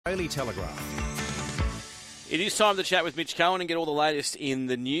Daily Telegraph. It is time to chat with Mitch Cohen and get all the latest in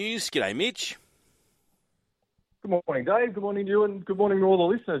the news. G'day, Mitch. Good morning, Dave. Good morning to you, and good morning to all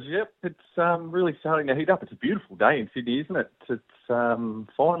the listeners. Yep, it's really starting to heat up. It's a beautiful day in Sydney, isn't it? It's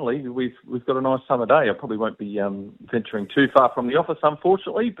finally we've got a nice summer day. I probably won't be venturing too far from the office,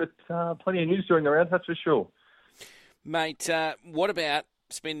 unfortunately, but plenty of news doing the rounds, that's for sure. Mate, what about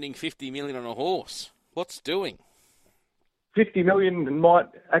spending $50 million on a horse? What's doing? 50 million might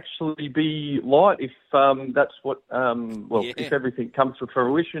actually be light if that's what, if everything comes to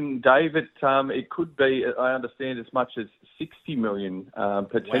fruition, Dave. It could be, I understand, as much as 60 million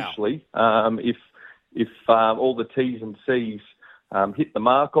potentially. Wow. If all the T's and C's hit the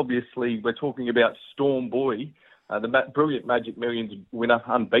mark. Obviously, we're talking about Storm Boy, the brilliant Magic Millions winner,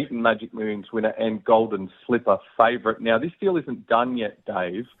 unbeaten Magic Millions winner, and Golden Slipper favourite. Now, this deal isn't done yet,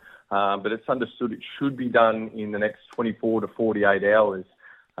 Dave. But it's understood it should be done in the next 24 to 48 hours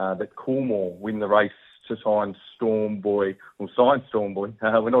that Coolmore win the race to sign Storm Boy. We're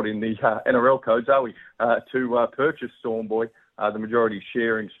not in the NRL codes, are we? To purchase Storm Boy, the majority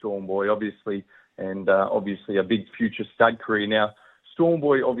sharing Storm Boy, obviously, and obviously a big future stud career. Now, Storm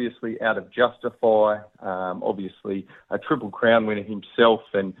Boy, obviously, out of Justify, obviously a Triple Crown winner himself,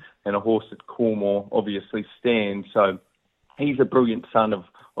 and a horse that Coolmore obviously stands. So he's a brilliant son of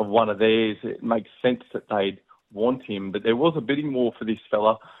one of theirs. It makes sense that they'd want him, but there was a bidding war for this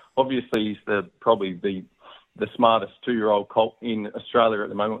fella. Obviously, he's probably the smartest 2-year-old colt in Australia at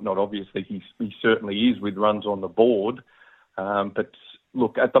the moment. Not obviously, he certainly is with runs on the board. But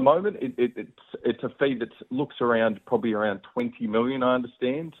look, at the moment, it's a fee that looks probably around 20 million, I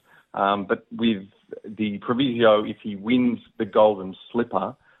understand. But with the proviso, if he wins the Golden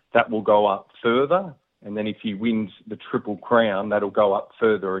Slipper, that will go up further. And then if he wins the Triple Crown, that'll go up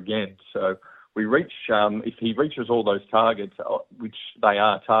further again. So if he reaches all those targets, which they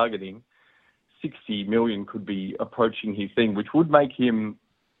are targeting, 60 million could be approaching his thing, which would make him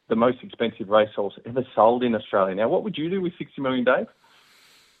the most expensive racehorse ever sold in Australia. Now, what would you do with 60 million, Dave?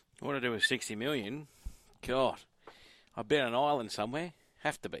 What would I do with 60 million? God, I'd be on an island somewhere.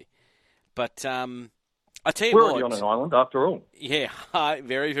 Have to be. But I tell you We're what. already on an island, after all. Yeah,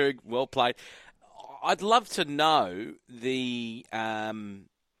 very, very well played. I'd love to know the,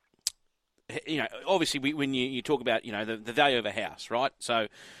 obviously when you talk about, the value of a house, right? So,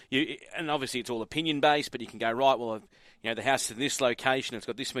 and obviously it's all opinion-based, but you can go, right, well, the house is in this location, it's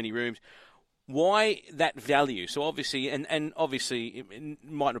got this many rooms. Why that value? So obviously, and obviously it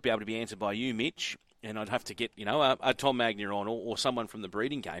might not be able to be answered by you, Mitch, and I'd have to get, a Tom Magnier on or someone from the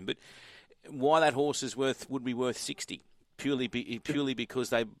breeding game, but why that horse would be worth 60? Purely because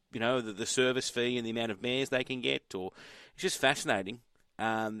they, the service fee and the amount of mares they can get, or it's just fascinating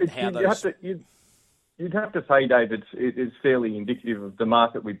You'd have to say, Dave, it is fairly indicative of the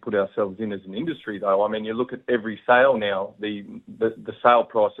market we put ourselves in as an industry, though. I mean, you look at every sale now, the sale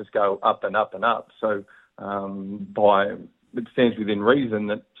prices go up and up and up. So it stands within reason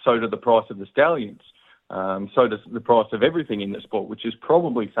that so do the price of the stallions. So does the price of everything in the sport, which is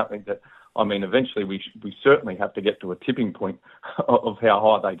probably something that, eventually we certainly have to get to a tipping point of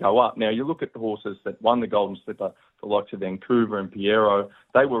how high they go up. Now, you look at the horses that won the Golden Slipper, the likes of Vancouver and Piero,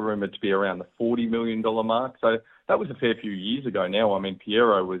 they were rumoured to be around the $40 million mark. So that was a fair few years ago now.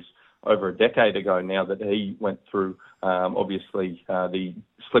 Piero was over a decade ago now that he went through, the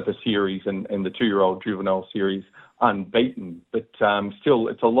Slipper series and the 2-year-old juvenile series unbeaten. But still,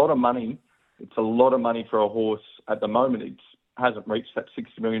 it's a lot of money. It's a lot of money for a horse. At the moment, it hasn't reached that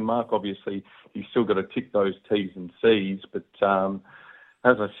 60 million mark. Obviously, you've still got to tick those T's and C's. But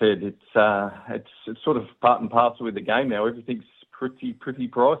as I said, it's sort of part and parcel with the game now. Everything's pretty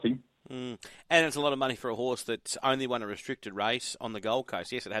pricey. And it's a lot of money for a horse that's only won a restricted race on the Gold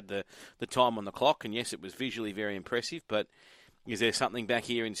Coast. Yes, it had the time on the clock, and yes, it was visually very impressive. But is there something back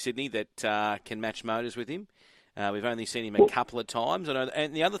here in Sydney that can match motors with him? We've only seen him a couple of times.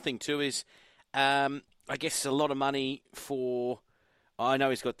 And the other thing too is, I guess a lot of money for. I know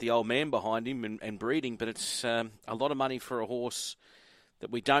he's got the old man behind him and breeding, but it's a lot of money for a horse that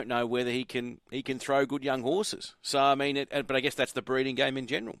we don't know whether he can throw good young horses. So but I guess that's the breeding game in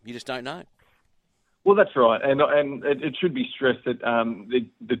general. You just don't know. Well, that's right, and it should be stressed that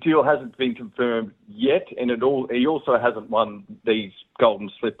the deal hasn't been confirmed yet, and he also hasn't won these Golden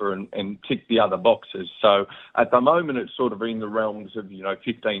Slipper and ticked the other boxes. So at the moment, it's sort of in the realms of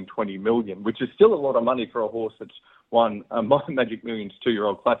 15, 20 million, which is still a lot of money for a horse that's won Magic Millions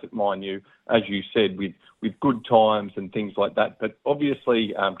 2-year-old classic, mind you, as you said, with good times and things like that. But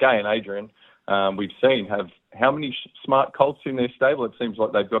obviously, Gay and Adrian, we've seen have how many smart colts in their stable? It seems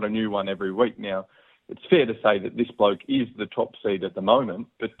like they've got a new one every week now. it's fair to say that this bloke is the top seed at the moment,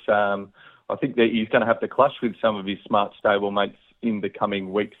 but I think that he's going to have to clash with some of his smart stable mates in the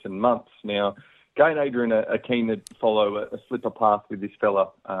coming weeks and months. Now, Gay and Adrian are keen to follow a slipper path with this fella,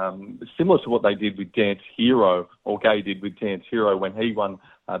 similar to what they did with Dance Hero, or Gay did with Dance Hero when he won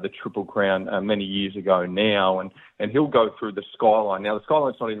the Triple Crown many years ago now, and he'll go through the Skyline. Now, the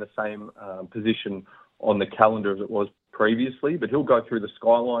Skyline's not in the same position on the calendar as it was previously, but he'll go through the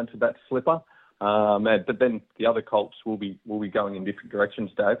Skyline to that slipper. But then the other colts will be going in different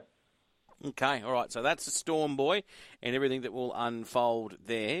directions, Dave. Okay, all right. So that's the Storm Boy and everything that will unfold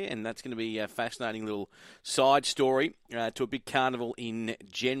there, and that's going to be a fascinating little side story to a big carnival in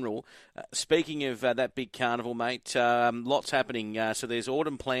general. Speaking of that big carnival, mate, lots happening. So there's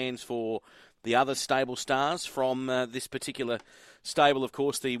autumn plans for the other stable stars from this particular stable, of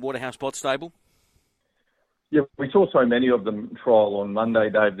course, the Waterhouse Pot stable. Yeah, we saw so many of them trial on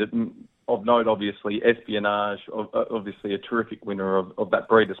Monday, Dave, that of note, obviously, Espionage, obviously a terrific winner of that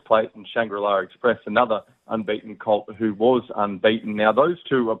Breeders' Plate, and Shangri-La Express, another unbeaten colt who was unbeaten. Now, those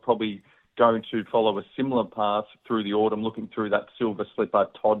two are probably going to follow a similar path through the autumn, looking through that Silver Slipper,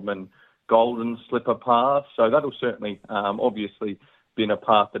 Todman, Golden Slipper path. So that'll certainly, obviously, been a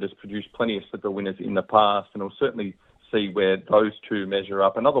path that has produced plenty of slipper winners in the past, and will certainly see where those two measure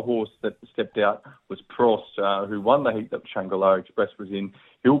up. Another horse that stepped out was Prost, who won the heat that Shangri-La Express was in.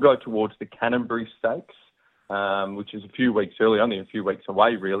 He'll go towards the Canterbury Stakes, which is a few weeks early, only a few weeks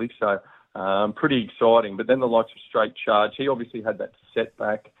away, really. So pretty exciting. But then the likes of Straight Charge, he obviously had that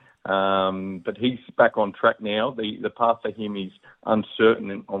setback, but he's back on track now. The path for him is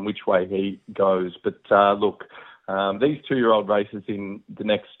uncertain on which way he goes. But look, these 2-year-old races in the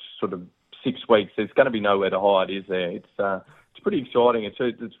next sort of 6 weeks, there's going to be nowhere to hide, is there? It's pretty exciting.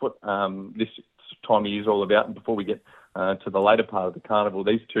 It's what this time of year is all about. And before we get to the later part of the carnival,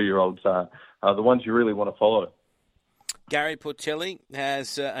 these 2-year-olds are the ones you really want to follow. Gary Portelli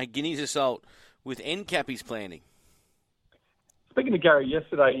has a Guineas Assault with NCAP he's planning. Speaking of Gary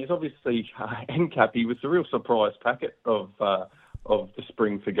yesterday, he's obviously NCAP. He was the real surprise packet of the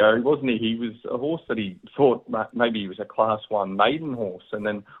spring for Gary, wasn't he? He was a horse that he thought maybe he was a Class 1 maiden horse, and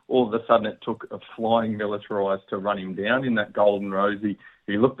then all of a sudden it took a flying militarised to run him down in that Golden Rose.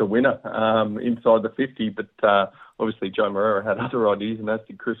 He looked a winner inside the 50, but obviously Joe Moreira had other ideas, and as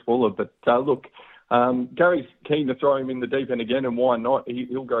did Chris Fuller. But look, Gary's keen to throw him in the deep end again, and why not?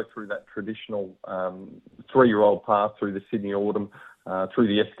 He'll go through that traditional 3-year-old path through the Sydney Autumn, through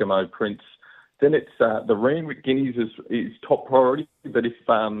the Eskimo Prince. Then it's the Randwick Guineas is top priority. But if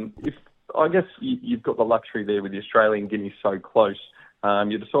I guess you've got the luxury there with the Australian Guineas so close,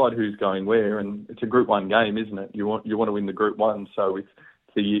 you decide who's going where, and it's a Group 1 game, isn't it? You want to win the Group 1, so if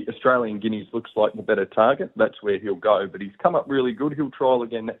the Australian Guineas looks like the better target, that's where he'll go. But he's come up really good. He'll trial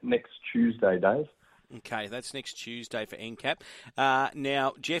again next Tuesday, Dave. Okay, that's next Tuesday for NCAP.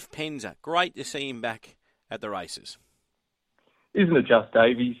 Now, Jeff Penza, great to see him back at the races. Isn't it just,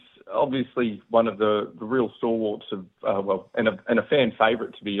 Dave? He's obviously one of the real stalwarts of, and a fan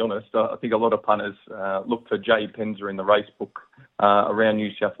favourite, to be honest. I think a lot of punters look for Jay Penza in the race book around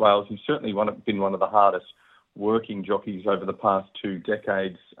New South Wales. He's certainly been one of the hardest working jockeys over the past 2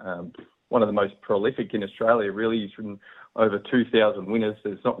 decades. One of the most prolific in Australia, really. He's ridden over 2,000 winners.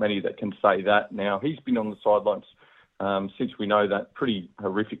 There's not many that can say that. Now, he's been on the sidelines since we know that pretty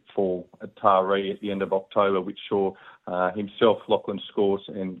horrific fall at Taree at the end of October, which saw himself, Lachlan Scorse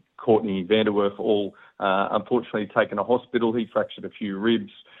and Courtney Vanderwerf all unfortunately taken to hospital. He fractured a few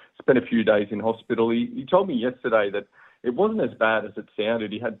ribs, spent a few days in hospital. He told me yesterday that it wasn't as bad as it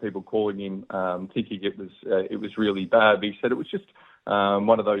sounded. He had people calling him thinking it was really bad. But he said it was just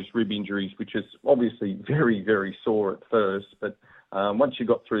one of those rib injuries, which is obviously very, very sore at first. But once you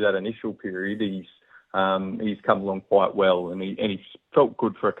got through that initial period, he's come along quite well, and he's felt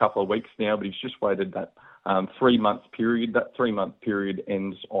good for a couple of weeks now. But he's just waited that 3-month period. That 3-month period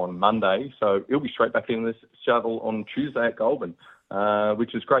ends on Monday, so he'll be straight back in this shuttle on Tuesday at Goulburn,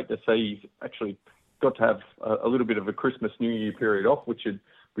 which is great to see. He's actually got to have a little bit of a Christmas New Year period off, which is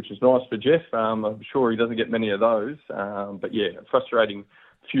nice for Jeff. I'm sure he doesn't get many of those. But yeah, a frustrating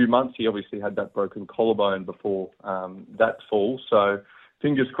few months. He obviously had that broken collarbone before that fall. So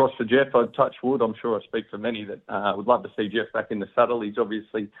fingers crossed for Jeff. I'd touch wood. I'm sure I speak for many that would love to see Jeff back in the saddle. He's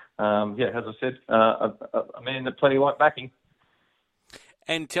obviously, as I said, a man that plenty like backing.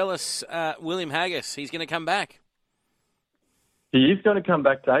 And tell us, William Haggis, he's going to come back. He is going to come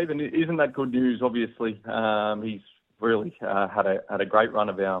back, Dave, and isn't that good news? Obviously, he's really had a great run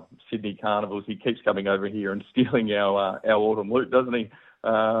of our Sydney carnivals. He keeps coming over here and stealing our autumn loot, doesn't he?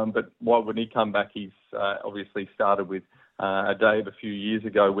 But why wouldn't he come back? He's obviously started with Dave a few years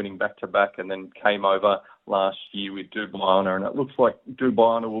ago, winning back-to-back, and then came over last year with Dubayana. And it looks like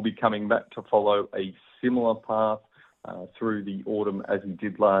Dubayana will be coming back to follow a similar path through the autumn as he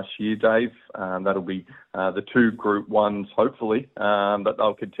did last year, Dave. That'll be the two Group 1s, hopefully, that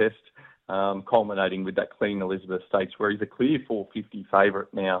they'll contest, culminating with that Queen Elizabeth Stakes, where he's a clear 450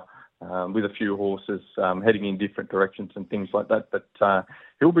 favourite now, with a few horses heading in different directions and things like that. But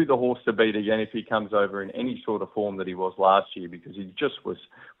he'll be the horse to beat again if he comes over in any sort of form that he was last year, because he just was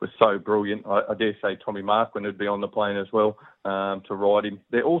so brilliant. I dare say Tommy Marquand would be on the plane as well to ride him.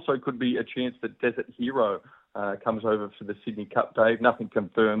 There also could be a chance that Desert Hero comes over for the Sydney Cup, Dave. Nothing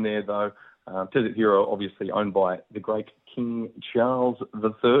confirmed there, though. Desert Hero, obviously owned by the great King Charles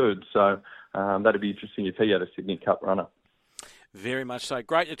III. So that'd be interesting if he had a Sydney Cup runner. Very much so.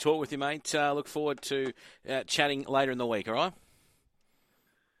 Great to talk with you, mate. Look forward to chatting later in the week, all right?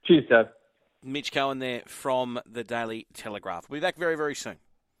 Cheers, Dave. Mitch Cohen there from the Daily Telegraph. We'll be back very, very soon.